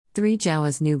3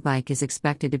 Jawa's new bike is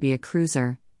expected to be a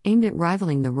cruiser, aimed at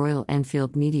rivaling the Royal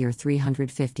Enfield Meteor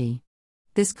 350.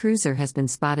 This cruiser has been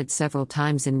spotted several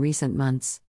times in recent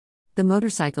months. The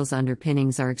motorcycle's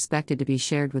underpinnings are expected to be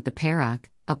shared with the Perak,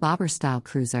 a bobber-style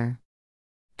cruiser.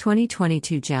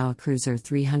 2022 Jawa Cruiser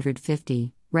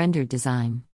 350, rendered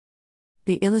design.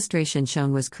 The illustration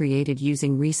shown was created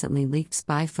using recently leaked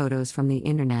spy photos from the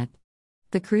internet.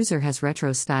 The cruiser has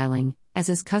retro styling, as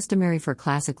is customary for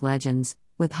classic legends,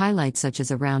 with highlights such as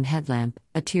a round headlamp,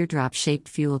 a teardrop-shaped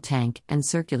fuel tank, and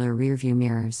circular rearview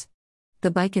mirrors.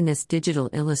 The bike in this digital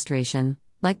illustration,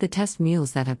 like the test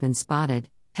mules that have been spotted,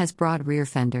 has broad rear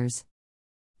fenders.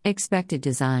 Expected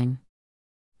design.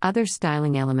 Other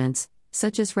styling elements,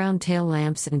 such as round tail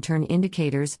lamps and turn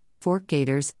indicators, fork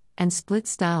gaiters, and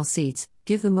split-style seats,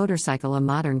 give the motorcycle a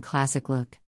modern classic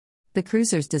look. The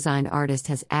cruiser's design artist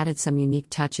has added some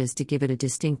unique touches to give it a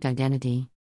distinct identity.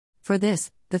 For this,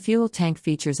 the fuel tank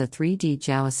features a 3D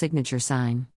Jawa signature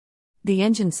sign. The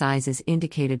engine size is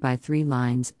indicated by 3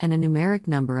 lines and a numeric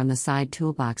number on the side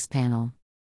toolbox panel.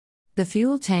 The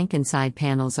fuel tank and side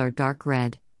panels are dark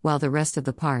red, while the rest of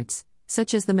the parts,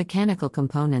 such as the mechanical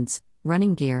components,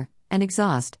 running gear, and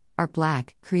exhaust, are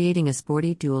black, creating a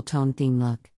sporty dual-tone theme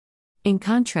look. In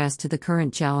contrast to the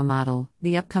current Jawa model,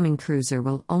 the upcoming cruiser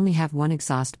will only have one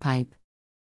exhaust pipe.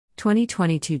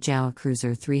 2022 Jawa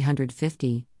Cruiser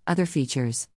 350, other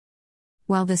features.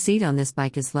 While the seat on this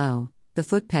bike is low, the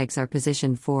foot pegs are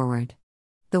positioned forward.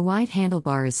 The wide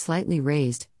handlebar is slightly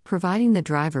raised, providing the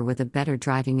driver with a better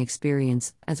driving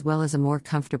experience as well as a more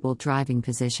comfortable driving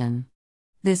position.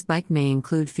 This bike may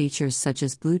include features such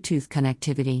as Bluetooth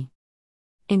connectivity.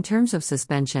 In terms of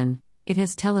suspension, it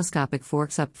has telescopic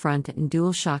forks up front and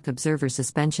dual shock absorber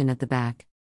suspension at the back.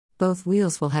 Both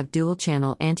wheels will have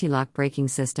dual-channel anti-lock braking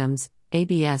systems,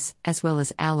 ABS, as well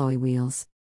as alloy wheels.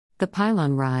 The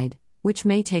pylon ride, which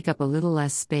may take up a little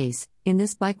less space, in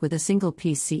this bike with a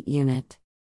single-piece seat unit.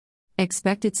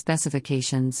 Expected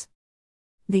specifications.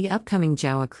 The upcoming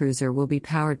Jawa Cruiser will be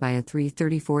powered by a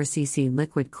 334cc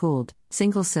liquid-cooled,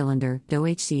 single-cylinder,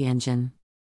 DOHC engine.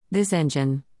 This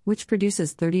engine, which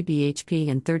produces 30 bhp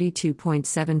and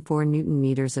 32.74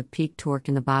 Nm of peak torque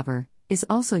in the bobber, is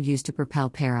also used to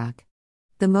propel Perak.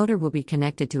 The motor will be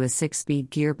connected to a 6-speed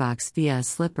gearbox via a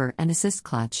slipper and assist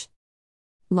clutch.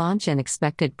 Launch and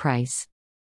expected price.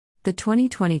 The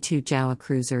 2022 Jawa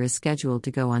Cruiser is scheduled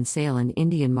to go on sale in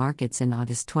Indian markets in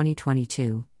August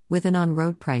 2022, with an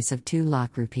on-road price of 2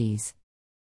 lakh rupees.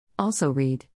 Also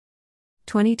read: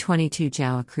 2022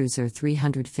 Jawa Cruiser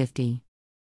 350.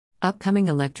 Upcoming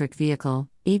electric vehicle,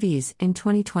 EVs, in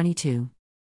 2022.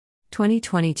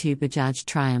 2022 Bajaj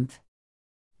Triumph.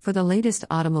 For the latest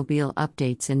automobile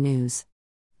updates and news.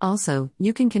 Also,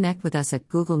 you can connect with us at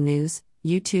Google News,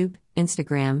 YouTube,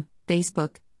 Instagram,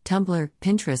 Facebook, Tumblr,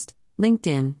 Pinterest,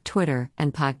 LinkedIn, Twitter,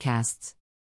 and podcasts.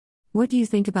 What do you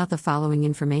think about the following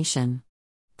information?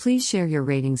 Please share your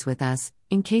ratings with us.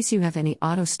 In case you have any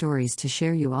auto stories to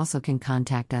share, you also can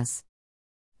contact us.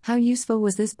 How useful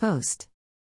was this post?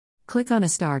 Click on a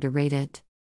star to rate it.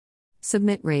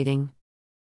 Submit rating.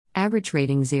 Average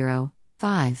rating 0,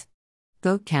 5.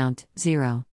 Vote count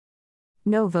 0.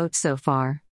 No votes so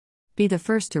far. Be the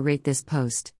first to rate this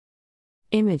post.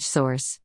 Image source.